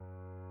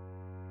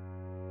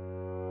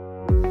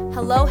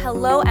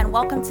Hello, and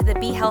welcome to the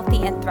Be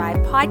Healthy and Thrive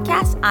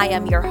podcast. I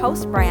am your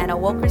host, Brianna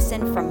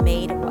Wilkerson from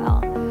Made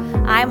Well.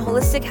 I'm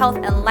holistic health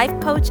and life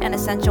coach and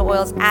essential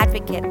oils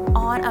advocate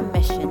on a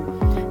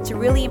mission to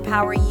really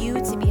empower you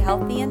to be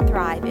healthy and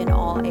thrive in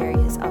all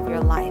areas of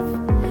your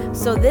life.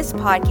 So this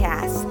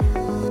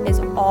podcast is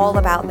all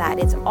about that.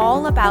 It's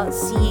all about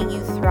seeing you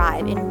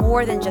thrive in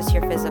more than just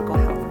your physical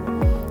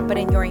health, but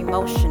in your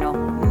emotional,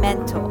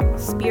 mental,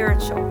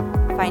 spiritual,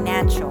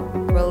 financial,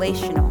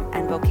 relational,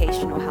 and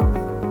vocational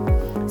health.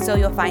 So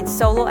you'll find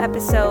solo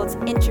episodes,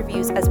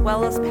 interviews, as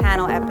well as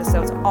panel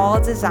episodes, all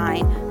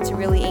designed to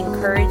really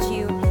encourage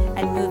you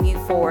and move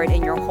you forward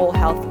in your whole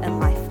health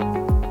and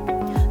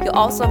life. You'll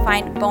also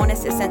find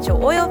bonus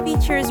essential oil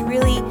features,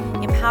 really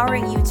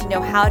empowering you to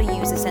know how to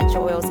use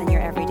essential oils in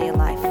your everyday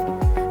life.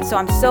 So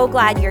I'm so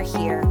glad you're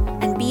here,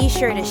 and be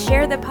sure to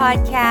share the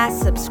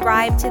podcast,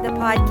 subscribe to the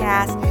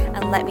podcast,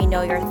 and let me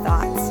know your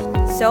thoughts.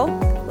 So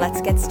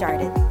let's get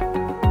started.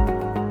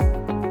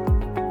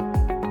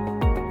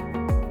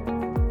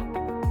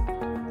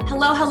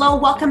 Hello.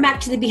 Welcome back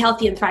to the Be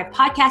Healthy and Thrive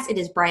podcast. It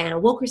is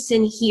Brianna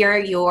Wilkerson here,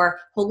 your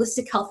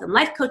holistic health and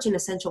life coach and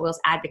essential oils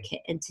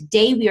advocate. And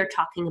today we are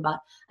talking about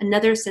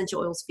another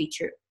essential oils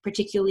feature,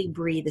 particularly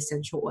Breathe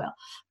Essential Oil.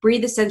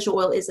 Breathe Essential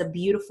Oil is a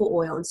beautiful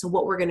oil. And so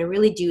what we're going to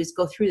really do is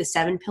go through the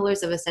 7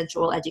 pillars of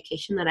essential oil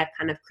education that I've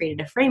kind of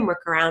created a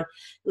framework around.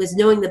 It was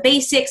knowing the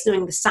basics,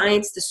 knowing the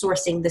science, the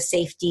sourcing, the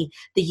safety,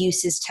 the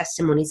uses,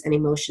 testimonies, and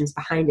emotions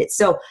behind it.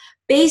 So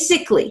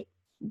basically,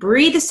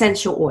 Breathe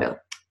Essential Oil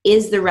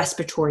is the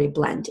respiratory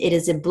blend. It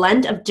is a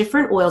blend of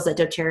different oils that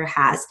doTERRA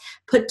has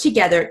put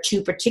together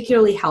to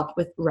particularly help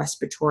with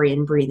respiratory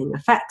and breathing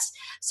effects.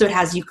 So it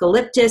has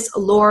eucalyptus,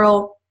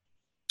 laurel,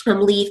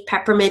 leaf,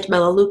 peppermint,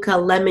 melaleuca,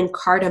 lemon,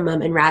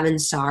 cardamom, and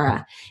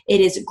ravensara.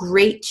 It is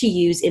great to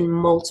use in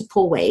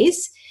multiple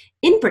ways.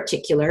 In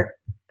particular,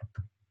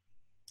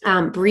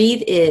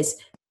 Breathe is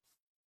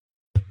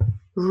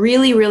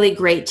really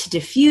great to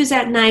diffuse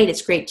at night.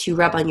 It's great to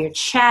rub on your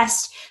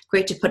chest,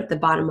 great to put at the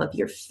bottom of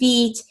your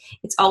feet.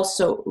 It's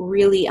also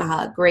really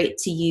great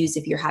to use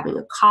if you're having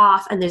a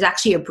cough. And there's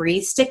actually a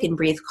Breathe stick and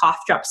Breathe cough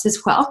drops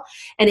as well.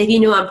 And if you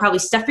know I'm probably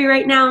stuffy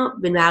right now,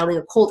 I've been battling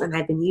a cold, and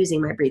I've been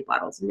using my Breathe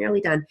bottles. I'm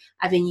nearly done.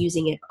 I've been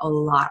using it a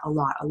lot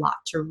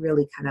to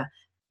really kind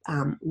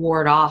of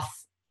ward off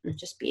and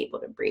just be able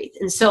to breathe.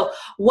 And so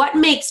what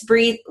makes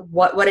Breathe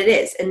what it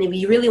is? And if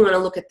you really want to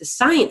look at the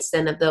science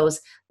then of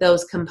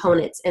those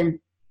components, and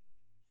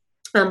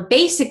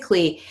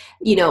basically,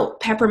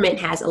 peppermint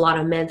has a lot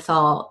of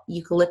menthol,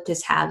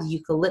 eucalyptus has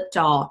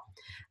eucalyptol,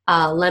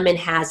 lemon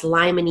has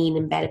limonene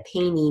and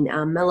betapanine,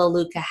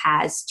 melaleuca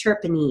has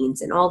terpenes,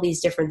 and all these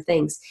different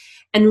things.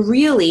 And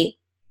really,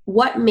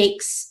 what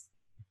makes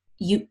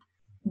you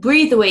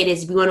Breathe the way it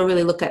is, we want to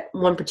really look at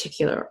one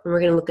particular, and we're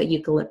going to look at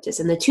eucalyptus.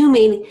 And the 2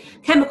 main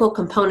chemical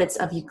components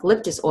of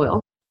eucalyptus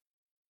oil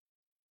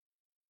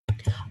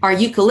are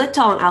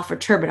eucalyptol and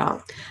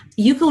alpha-turbital.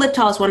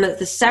 Eucalyptol is one of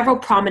the several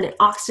prominent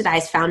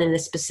oxidized found in a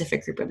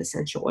specific group of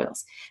essential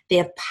oils. They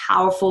have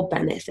powerful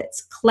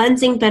benefits,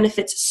 cleansing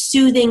benefits,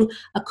 soothing,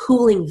 a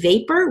cooling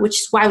vapor, which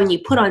is why when you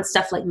put on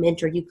stuff like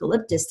mint or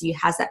eucalyptus, it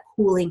has that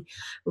cooling,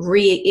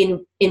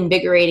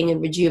 invigorating,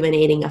 and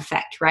rejuvenating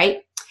effect, right?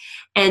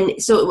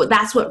 And so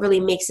that's what really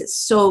makes it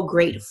so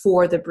great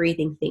for the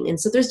breathing thing. And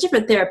so there's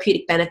different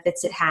therapeutic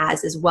benefits it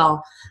has as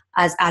well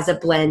as a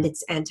blend.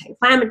 It's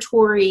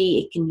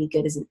anti-inflammatory. It can be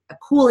good as a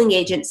cooling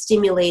agent,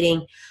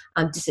 stimulating,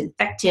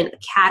 disinfectant, a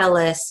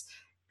catalyst,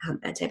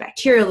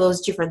 antibacterial,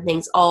 those different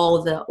things.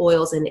 All the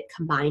oils in it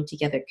combined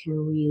together can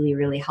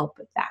really help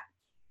with that.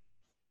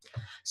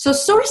 So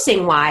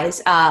sourcing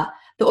wise,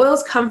 the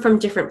oils come from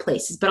different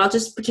places, but I'll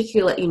just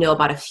particularly let you know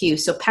about a few.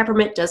 So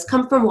peppermint does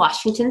come from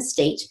Washington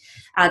State.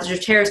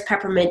 doTERRA's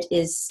peppermint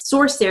is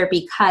sourced there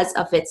because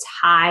of its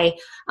high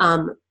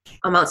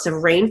amounts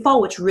of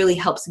rainfall, which really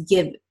helps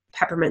give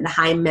peppermint the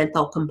high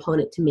menthol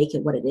component to make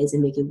it what it is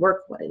and make it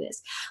work what it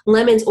is.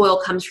 Lemon's oil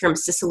comes from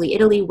Sicily,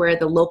 Italy, where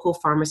the local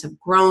farmers have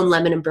grown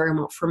lemon and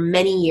bergamot for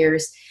many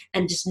years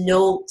and just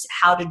know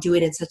how to do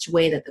it in such a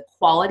way that the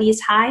quality is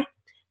high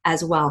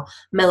as well.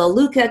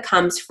 Melaleuca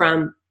comes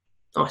from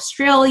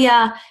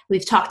Australia.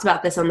 We've talked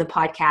about this on the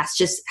podcast,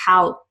 just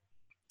how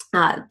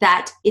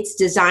that it's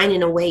designed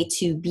in a way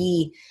to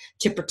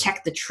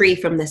protect the tree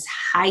from this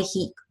high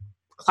heat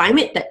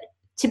climate that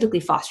typically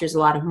fosters a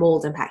lot of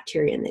mold and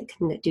bacteria, and they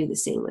can do the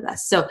same with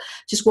us. So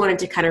just wanted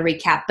to kind of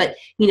recap, but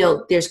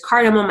there's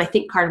cardamom. I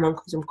think cardamom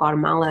comes from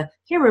Guatemala.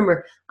 Can't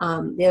remember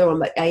the other one,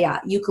 but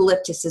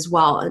eucalyptus as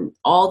well. And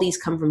all these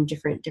come from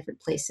different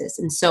places.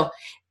 And so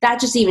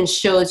that just even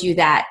shows you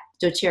that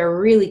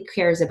doTERRA really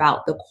cares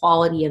about the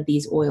quality of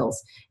these oils.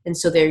 And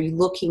so they're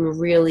looking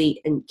really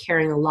and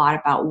caring a lot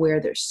about where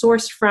they're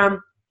sourced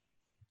from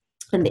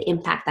and the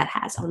impact that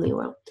has on the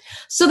oil.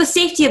 So the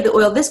safety of the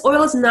oil. This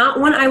oil is not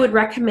one I would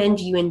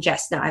recommend you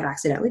ingest. Now, I've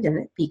accidentally done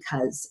it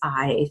because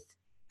I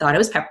thought it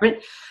was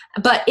peppermint,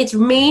 but its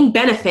main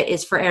benefit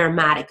is for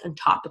aromatic and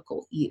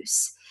topical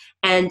use.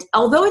 And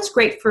although it's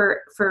great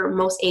for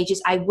most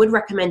ages, I would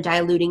recommend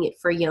diluting it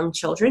for young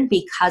children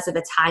because of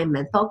its high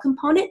menthol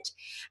component.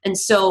 And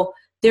so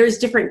there's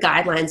different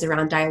guidelines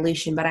around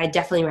dilution, but I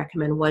definitely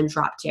recommend 1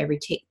 drop to every,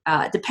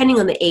 depending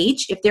on the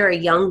age. If they're a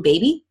young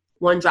baby,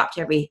 1 drop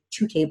to every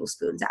 2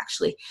 tablespoons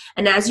actually.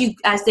 And as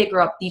they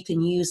grow up, you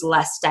can use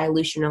less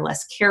dilution or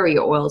less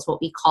carrier oil is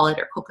what we call it,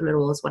 or coconut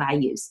oil is what I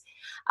use.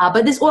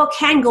 But this oil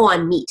can go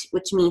on meat,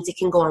 which means it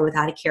can go on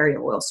without a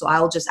carrier oil. So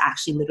I'll just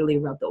actually literally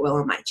rub the oil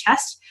on my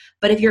chest.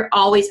 But if you're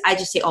I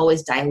just say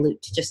always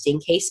dilute just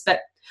in case. But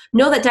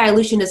know that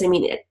dilution doesn't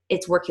mean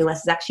it's working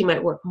less. It actually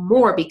might work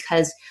more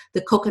because the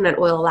coconut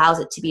oil allows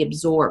it to be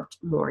absorbed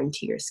more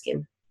into your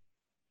skin.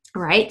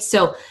 All right.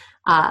 So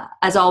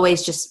as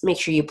always, just make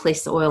sure you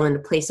place the oil in a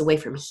place away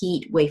from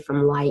heat, away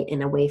from light,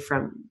 and away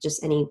from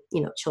just any,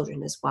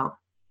 children as well.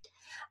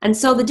 And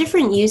so the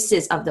different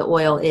uses of the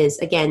oil is,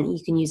 again,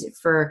 you can use it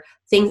for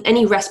things,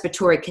 any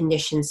respiratory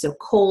conditions, so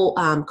cold,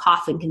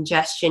 cough and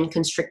congestion,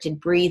 constricted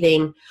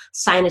breathing,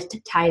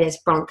 sinusitis,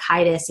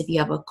 bronchitis, if you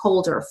have a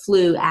cold or a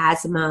flu,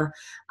 asthma,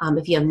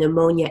 if you have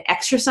pneumonia,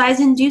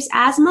 exercise-induced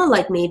asthma,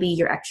 like maybe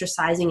you're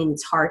exercising and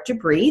it's hard to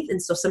breathe.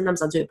 And so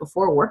sometimes I'll do it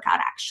before a workout,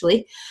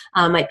 actually.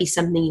 Might be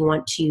something you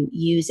want to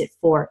use it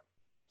for.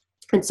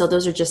 And so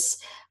those are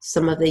just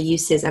some of the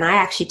uses. And I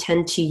actually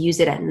tend to use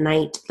it at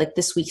night, like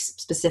this week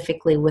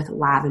specifically with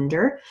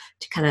lavender,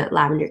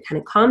 lavender kind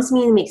of calms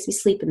me and makes me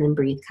sleep, and then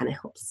breathe kind of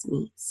helps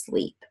me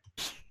sleep.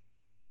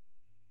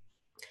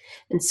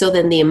 And so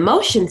then the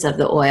emotions of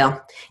the oil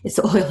is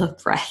the oil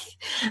of breath.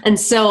 And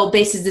so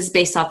this is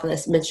based off of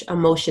this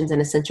Emotions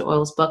and Essential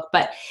Oils book,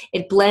 but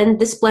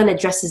this blend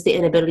addresses the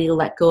inability to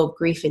let go of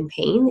grief and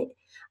pain.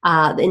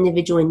 The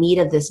individual in need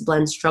of this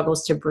blend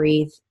struggles to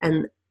breathe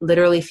and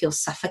literally feels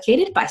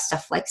suffocated by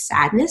stuff like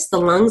sadness.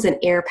 The lungs and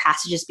air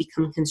passages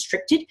become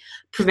constricted,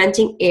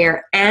 preventing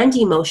air and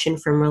emotion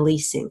from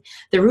releasing.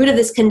 The root of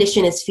this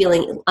condition is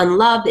feeling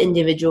unloved. The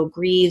individual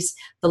grieves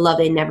the love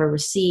they never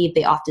received.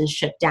 They often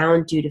shut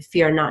down due to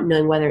fear, not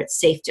knowing whether it's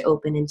safe to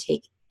open and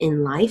take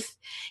in life.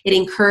 It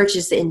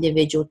encourages the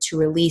individual to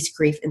release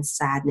grief and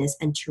sadness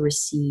and to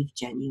receive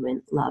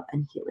genuine love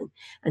and healing,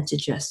 and to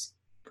just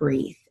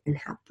breathe and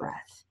have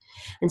breath.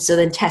 And so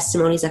then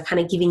testimonies, I've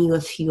kind of given you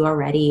a few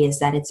already, is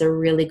that it's a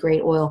really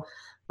great oil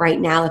right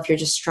now if you're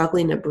just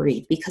struggling to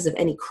breathe because of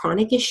any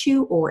chronic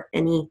issue or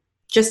any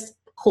just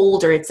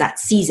cold, or it's that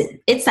season.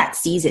 It's that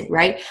season,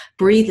 right?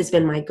 Breathe has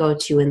been my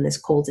go-to in this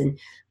cold and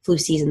flu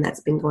season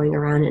that's been going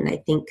around. And I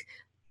think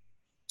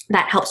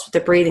that helps with the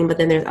breathing. But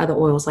then there's other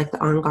oils like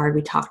the On Guard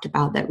we talked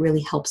about that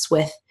really helps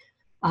with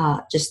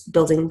just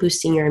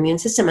boosting your immune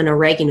system, and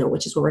oregano,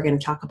 which is what we're going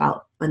to talk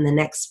about on the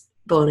next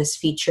bonus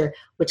feature,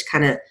 which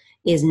kind of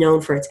is known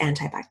for its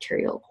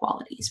antibacterial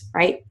qualities,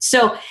 right?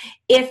 So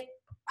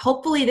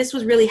hopefully this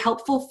was really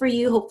helpful for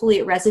you. Hopefully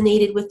it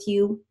resonated with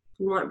you. If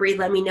you want Breathe,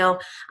 let me know.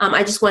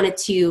 I just wanted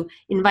to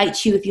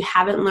invite you, if you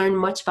haven't learned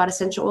much about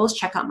essential oils,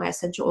 check out my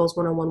Essential Oils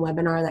 101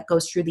 webinar that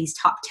goes through these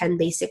top 10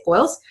 basic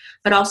oils.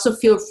 But also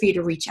feel free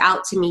to reach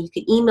out to me. You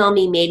can email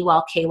me,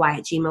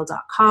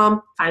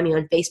 madewellky@gmail.com. Find me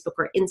on Facebook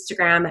or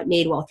Instagram at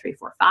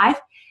madewell345.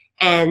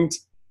 And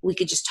we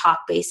could just touch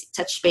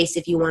base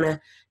if you want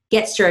to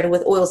get started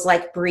with oils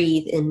like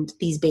Breathe and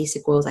these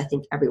basic oils I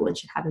think everyone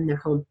should have in their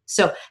home.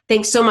 So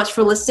thanks so much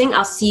for listening.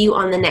 I'll see you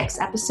on the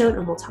next episode,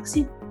 and we'll talk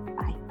soon.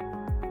 Bye.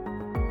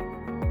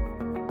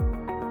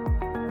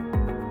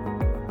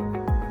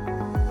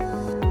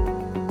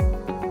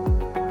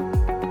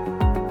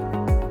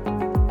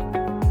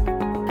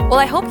 Well,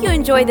 I hope you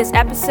enjoyed this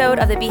episode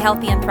of the Be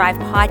Healthy and Thrive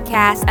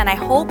podcast, and I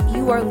hope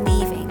you are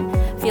leaving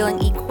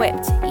feeling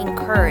equipped,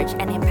 encouraged,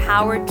 and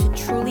empowered to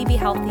truly be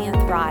healthy and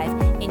thrive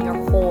in your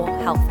whole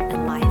health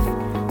and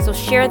life. So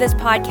share this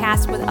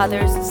podcast with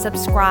others,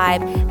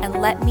 subscribe, and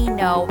let me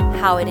know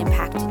how it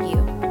impacted you.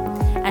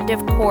 And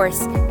of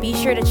course, be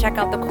sure to check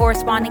out the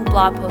corresponding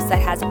blog post that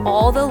has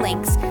all the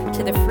links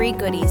to the free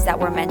goodies that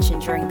were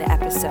mentioned during the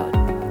episode.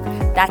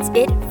 That's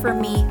it for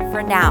me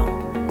for now,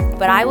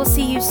 but I will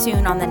see you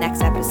soon on the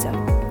next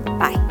episode.